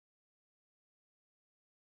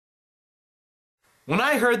When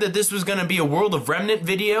I heard that this was going to be a World of Remnant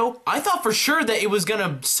video, I thought for sure that it was going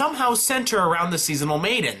to somehow center around the seasonal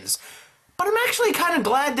maidens. But I'm actually kind of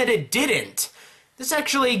glad that it didn't. This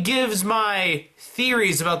actually gives my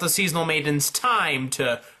theories about the seasonal maidens time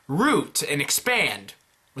to root and expand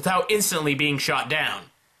without instantly being shot down.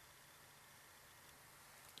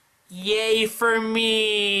 Yay for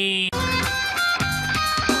me!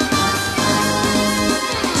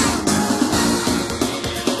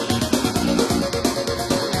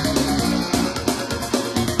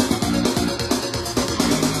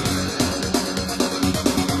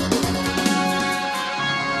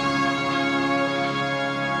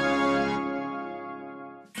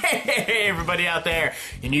 Hey everybody out there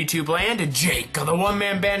in YouTube land, Jake of the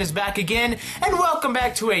OneManBand is back again, and welcome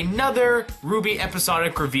back to another RWBY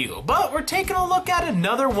episodic review. But we're taking a look at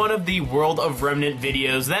another one of the World of Remnant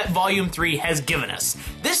videos that Volume 3 has given us.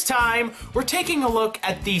 This time, we're taking a look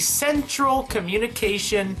at the Central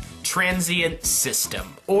Communication Transient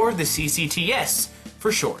System, or the CCTS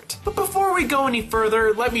for short. But before we go any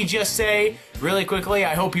further, let me just say, really quickly,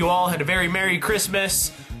 I hope you all had a very Merry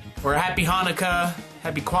Christmas, or a Happy Hanukkah,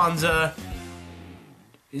 Happy Kwanzaa.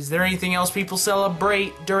 Is there anything else people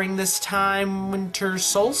celebrate during this time? Winter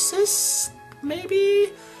solstice?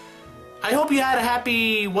 Maybe? I hope you had a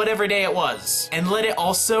happy whatever day it was. And let it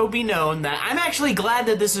also be known that I'm actually glad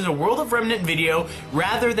that this is a World of Remnant video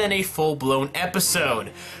rather than a full-blown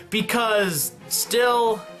episode. Because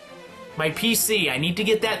still, my PC, I need to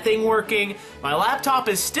get that thing working. My laptop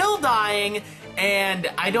is still dying, and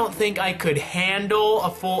I don't think I could handle a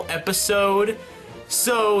full episode.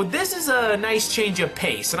 So this is a nice change of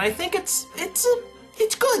pace, and I think it's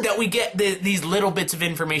good that we get these little bits of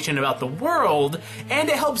information about the world, and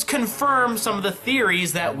it helps confirm some of the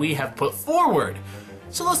theories that we have put forward.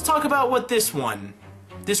 So let's talk about what this World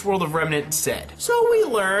of Remnant said. So we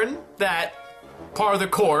learn that par the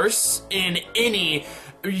course in any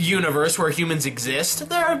universe where humans exist,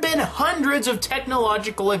 there have been hundreds of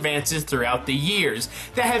technological advances throughout the years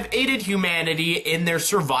that have aided humanity in their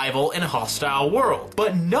survival in a hostile world,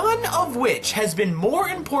 but none of which has been more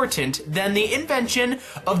important than the invention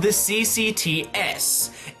of the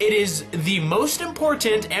CCTS. It is the most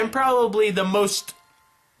important and probably the most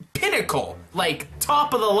pinnacle, like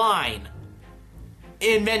top of the line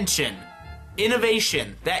innovation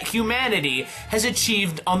that humanity has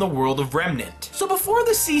achieved on the World of Remnant. So before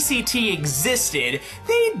the CCT existed,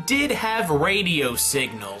 they did have radio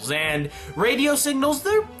signals, and radio signals,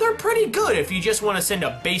 they're pretty good if you just want to send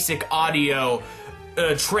a basic audio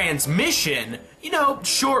transmission, you know,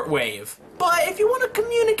 shortwave. But if you want to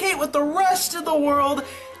communicate with the rest of the world,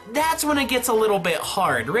 that's when it gets a little bit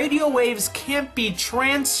hard. Radio waves can't be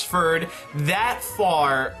transferred that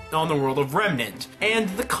far on the World of Remnant. And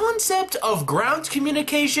the concept of ground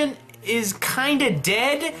communication is kinda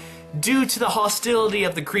dead due to the hostility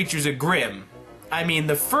of the creatures of Grimm. I mean,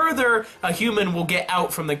 the further a human will get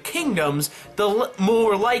out from the kingdoms, the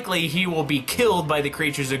more likely he will be killed by the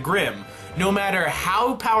creatures of Grimm, no matter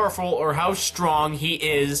how powerful or how strong he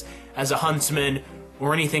is as a huntsman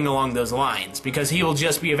or anything along those lines, because he will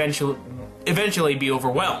just be eventually be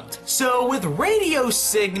overwhelmed. So with radio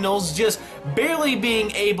signals just barely being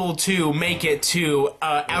able to make it to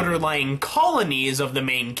outer-lying colonies of the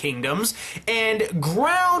main kingdoms, and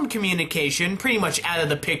ground communication pretty much out of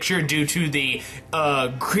the picture due to the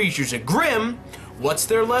creatures of Grimm, what's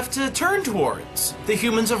there left to turn towards? The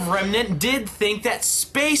humans of Remnant did think that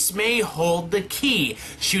space may hold the key,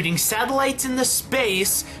 shooting satellites into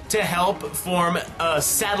space to help form a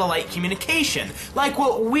satellite communication, like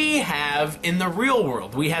what we have in the real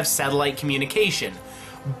world. We have satellite communication.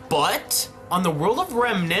 But on the World of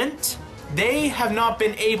Remnant, they have not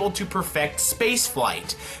been able to perfect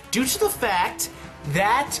spaceflight due to the fact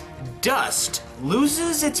that dust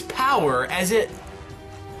loses its power as it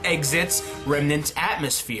exits Remnant's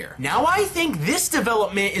atmosphere. Now I think this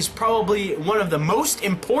development is probably one of the most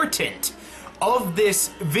important of this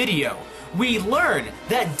video. We learn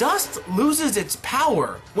that dust loses its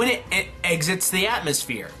power when it exits the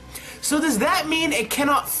atmosphere. So does that mean it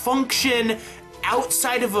cannot function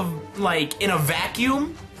outside of in a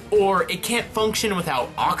vacuum? Or it can't function without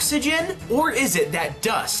oxygen? Or is it that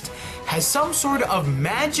dust has some sort of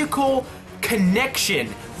magical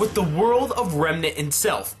connection with the World of Remnant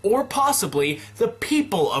itself, or possibly the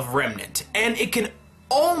people of Remnant, and it can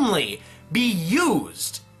only be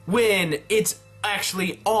used when it's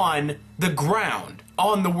actually on the ground,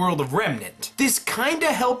 on the World of Remnant? This kinda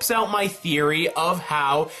helps out my theory of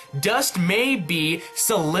how dust may be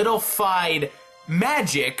solidified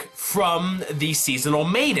magic from the seasonal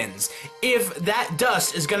maidens. If that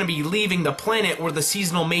dust is going to be leaving the planet where the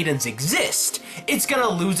seasonal maidens exist, it's going to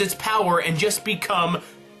lose its power and just become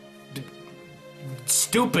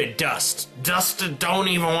stupid dust. Dust that don't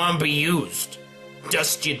even want to be used.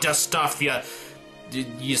 Dust you dust off your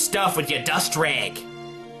stuff with your dust rag.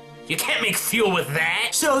 You can't make fuel with that.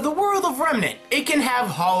 So the world of Remnant, it can have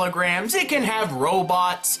holograms, it can have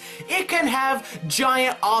robots, it can have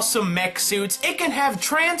giant awesome mech suits, it can have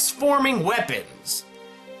transforming weapons.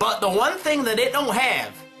 But the one thing that it don't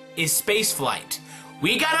have is spaceflight.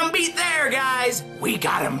 We got 'em beat there, guys. We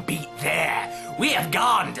got 'em beat there. We have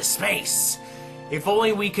gone to space. If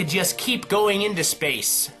only we could just keep going into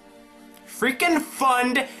space. Freaking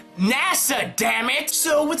fund NASA, damn it!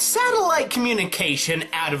 So with satellite communication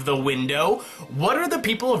out of the window, what are the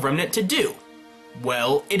people of Remnant to do?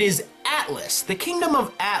 Well, it is Atlas, the kingdom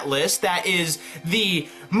of Atlas, that is the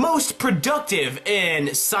most productive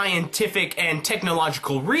in scientific and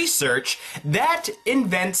technological research, that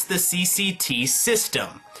invents the CCT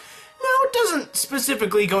system. Now, it doesn't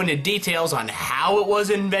specifically go into details on how it was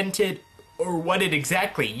invented or what it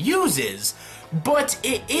exactly uses, but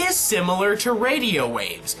it is similar to radio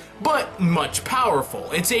waves, but much powerful.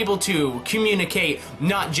 It's able to communicate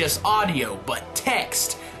not just audio, but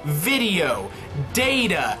text, video,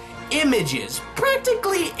 data, images,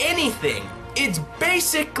 practically anything. It's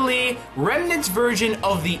basically Remnant's version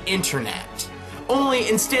of the internet. Only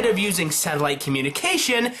instead of using satellite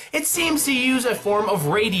communication, it seems to use a form of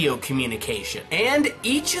radio communication. And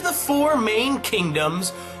each of the 4 main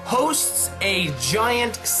kingdoms hosts a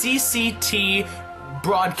giant CCT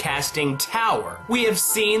broadcasting tower. We have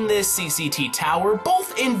seen this CCT tower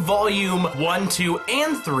both in volume 1, 2,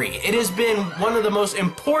 and 3. It has been one of the most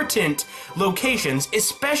important locations,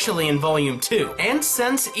 especially in volume 2. And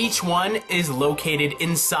since each one is located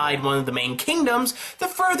inside one of the main kingdoms, the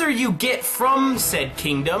further you get from said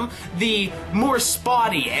kingdom, the more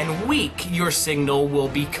spotty and weak your signal will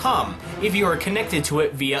become if you are connected to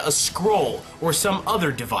it via a scroll or some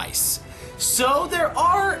other device. So there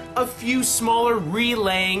are a few smaller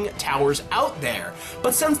relaying towers out there,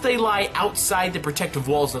 but since they lie outside the protective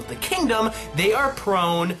walls of the kingdom, they are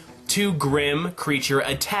prone to Grim creature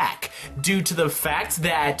attack, due to the fact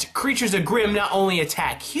that creatures of Grim not only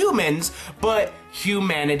attack humans, but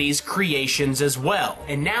humanity's creations as well.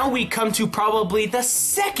 And now we come to probably the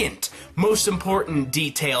second most important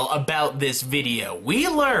detail about this video. We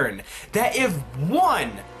learn that if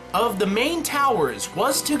one of the main towers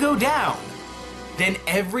was to go down, then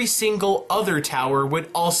every single other tower would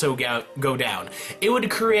also go down. It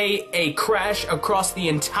would create a crash across the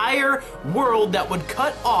entire world that would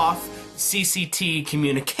cut off CCT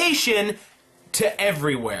communication to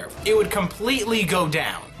everywhere. It would completely go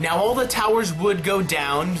down. Now all the towers would go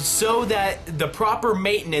down so that the proper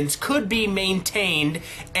maintenance could be maintained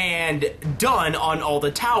and done on all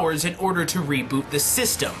the towers in order to reboot the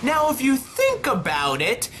system. Now if you think about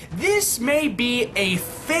it, this may be a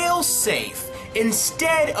fail-safe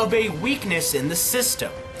instead of a weakness in the system.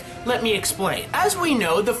 Let me explain. As we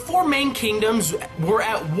know, the 4 main kingdoms were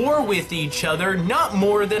at war with each other not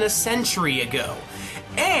more than a century ago.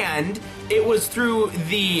 And it was through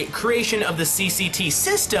the creation of the CCT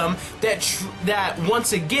system that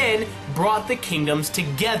once again brought the kingdoms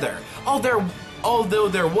together. Although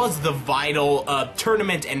there was the vital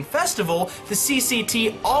tournament and festival, the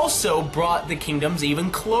CCT also brought the kingdoms even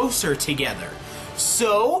closer together.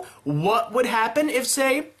 So, what would happen if,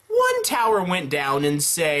 say, one tower went down in,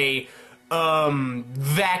 say,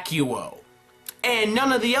 Vacuo, and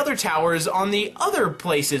none of the other towers on the other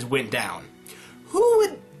places went down?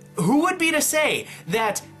 Who would be to say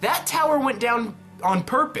that that tower went down on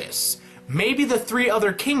purpose? Maybe the 3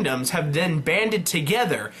 other kingdoms have then banded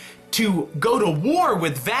together to go to war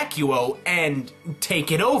with Vacuo and take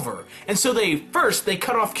it over. And so they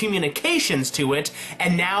cut off communications to it,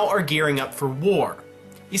 and now are gearing up for war.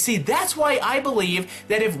 You see, that's why I believe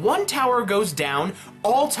that if one tower goes down,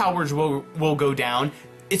 all towers will go down.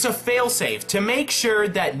 It's a failsafe to make sure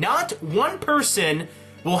that not one person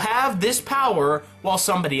will have this power while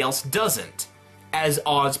somebody else doesn't. As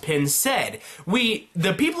Ozpin said,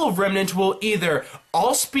 the people of Remnant will either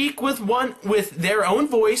all speak with their own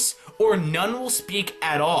voice, or none will speak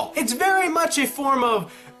at all. It's very much a form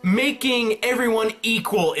of making everyone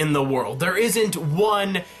equal in the world. There isn't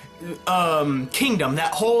one kingdom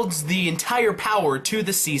that holds the entire power to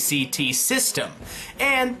the CCT system.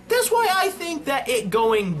 And that's why I think that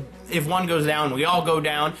if one goes down, we all go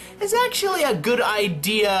down, is actually a good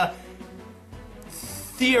idea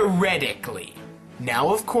theoretically.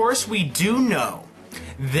 Now, of course, we do know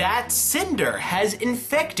that Cinder has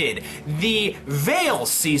infected the Veil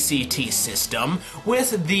CCT system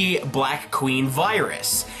with the Black Queen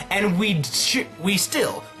virus, and we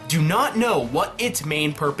still do not know what its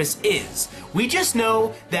main purpose is. We just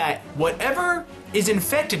know that whatever is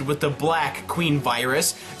infected with the Black Queen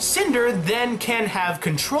virus, Cinder then can have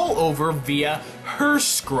control over via her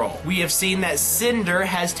scroll. We have seen that Cinder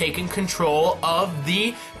has taken control of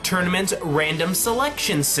the tournament's random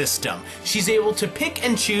selection system. She's able to pick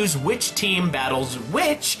and choose which team battles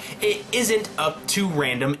which. It isn't up to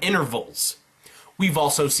random intervals. We've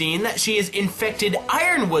also seen that she has infected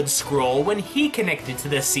Ironwood's scroll when he connected to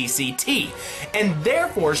the CCT, and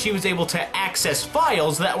therefore she was able to access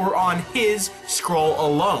files that were on his scroll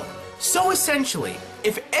alone. So essentially,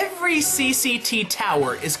 if every CCT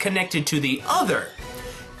tower is connected to the other,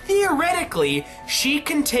 theoretically, she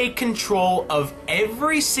can take control of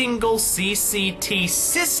every single CCT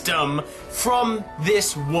system from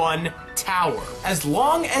this one tower. As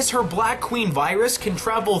long as her Black Queen virus can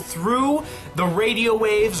travel through the radio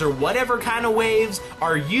waves or whatever kind of waves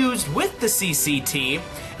are used with the CCT,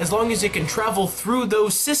 as long as it can travel through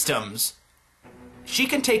those systems, she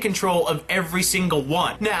can take control of every single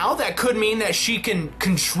one. Now, that could mean that she can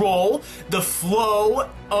control the flow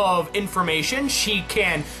of information. She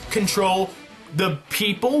can control the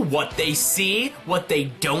people, what they see, what they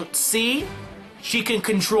don't see. She can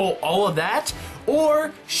control all of that,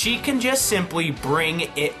 or she can just simply bring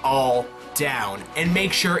it all down and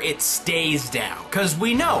make sure it stays down. Because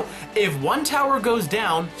we know, if one tower goes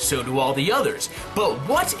down, so do all the others. But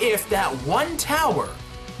what if that one tower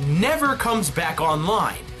never comes back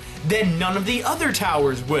online? Then none of the other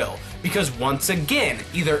towers will, because once again,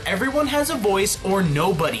 either everyone has a voice or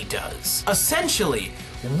nobody does. Essentially,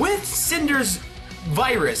 with Cinder's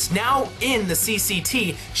virus now in the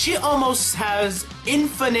CCT, she almost has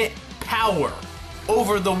infinite power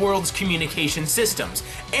over the world's communication systems,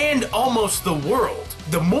 and almost the world.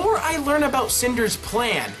 The more I learn about Cinder's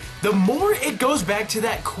plan, the more it goes back to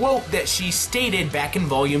that quote that she stated back in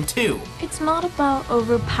Volume 2. It's not about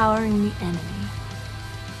overpowering the enemy.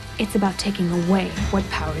 It's about taking away what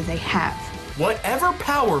power they have. Whatever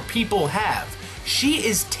power people have, she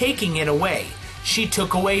is taking it away. She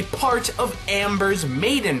took away part of Amber's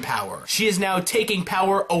maiden power. She is now taking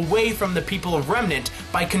power away from the people of Remnant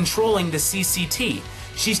by controlling the CCT.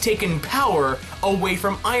 She's taken power away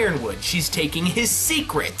from Ironwood. She's taking his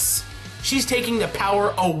secrets. She's taking the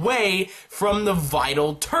power away from the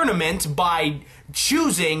Vital Tournament by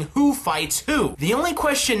choosing who fights who. The only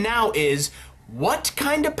question now is, what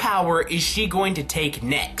kind of power is she going to take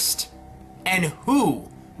next? And who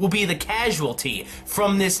will be the casualty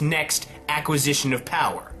from this next acquisition of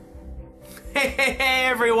power? Hey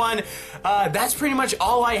everyone, that's pretty much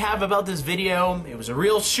all I have about this video. It was a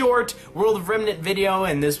real short World of Remnant video,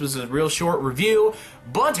 and this was a real short review.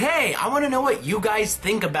 But hey, I want to know what you guys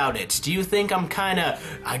think about it. Do you think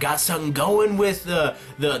I got something going with the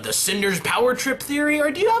Cinder's power trip theory,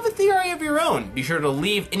 or do you have a theory of your own? Be sure to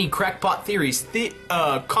leave any crackpot theories,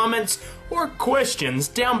 comments, or questions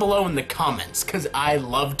down below in the comments, because I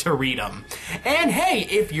love to read them. And hey,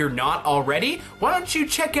 if you're not already, why don't you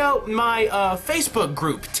check out my Facebook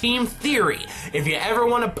group, Team Theory. If you ever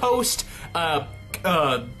want to post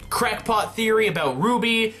crackpot theory about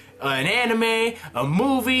RWBY, an anime, a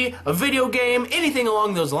movie, a video game, anything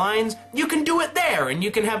along those lines, you can do it there, and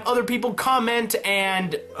you can have other people comment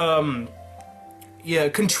and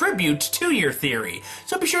contribute to your theory.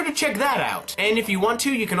 So be sure to check that out. And if you want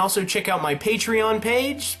to, you can also check out my Patreon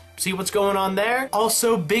page, see what's going on there.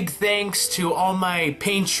 Also, big thanks to all my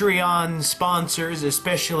Patreon sponsors,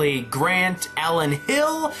 especially Grant, Alan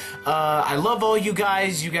Hill. I love all you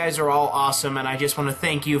guys. You guys are all awesome, and I just want to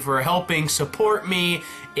thank you for helping support me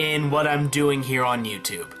in what I'm doing here on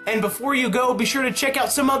YouTube. And before you go, be sure to check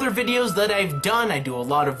out some other videos that I've done. I do a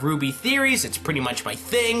lot of RWBY theories. It's pretty much my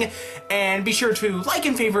thing. And be sure to like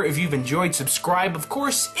and favorite if you've enjoyed, subscribe, of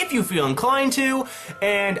course, if you feel inclined to.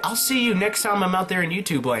 And I'll see you next time I'm out there in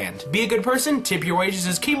YouTube land. Be a good person, tip your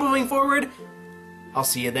wages, keep moving forward. I'll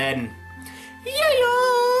see you then. Yeah.